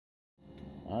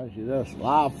I just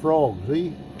love frogs,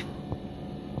 see?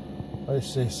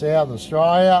 This is South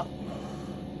Australia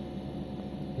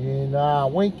in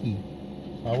Winky.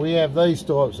 So we have these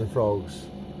types of frogs.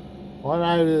 I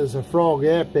know there's a frog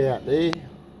app out there,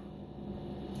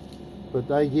 but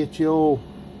they get you all,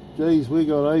 geez, we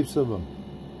got heaps of them.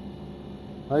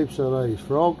 Heaps of these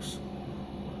frogs.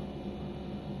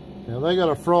 Now they got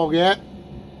a frog app,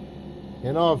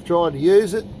 and I've tried to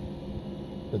use it,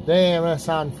 but damn, that's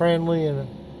unfriendly, and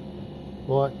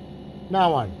like, no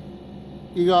one.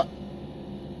 You got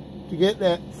to get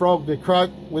that frog to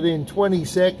croak within 20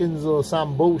 seconds or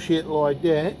some bullshit like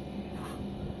that.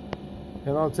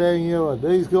 And I'm telling you what,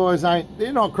 these guys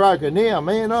they're not croaking now,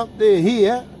 man. Up there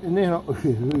here, and they're not. Look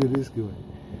at this guy.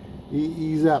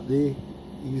 He's up there.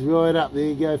 He's right up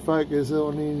there. Go focus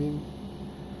on him.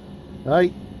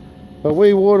 Hey, but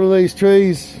we water these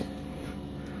trees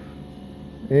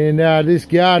and this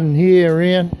garden here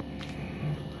around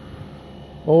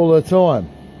all the time.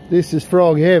 This is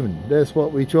frog heaven. That's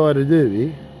what we try to do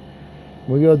here.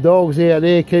 We got dogs out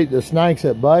there keep the snakes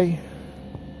at bay,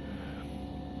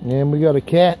 and we got a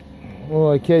cat,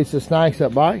 well, it keeps the snakes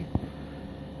at bay,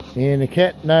 and the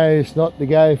cat knows not to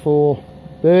go for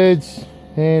birds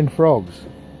and frogs.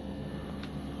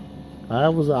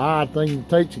 That was a hard thing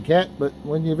to teach a cat, but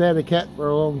when you've had a cat for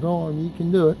a long time, you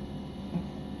can do it.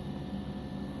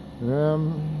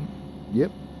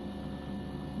 Yep,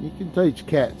 you can teach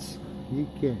cats. You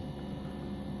can.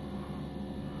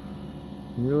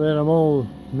 You let them all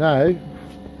know.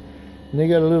 And they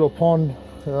got a little pond.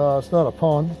 It's not a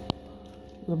pond.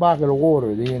 There's a bucket of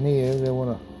water down here. They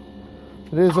want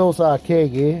to. There's also a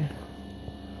keg here.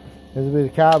 There's a bit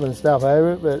of carbon stuff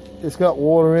over it, but it's got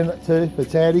water in it too for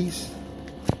tatties,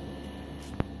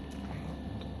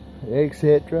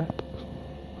 etc.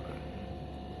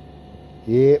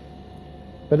 Yep.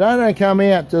 But they don't come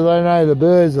out till they know the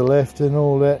birds are left and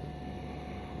all that.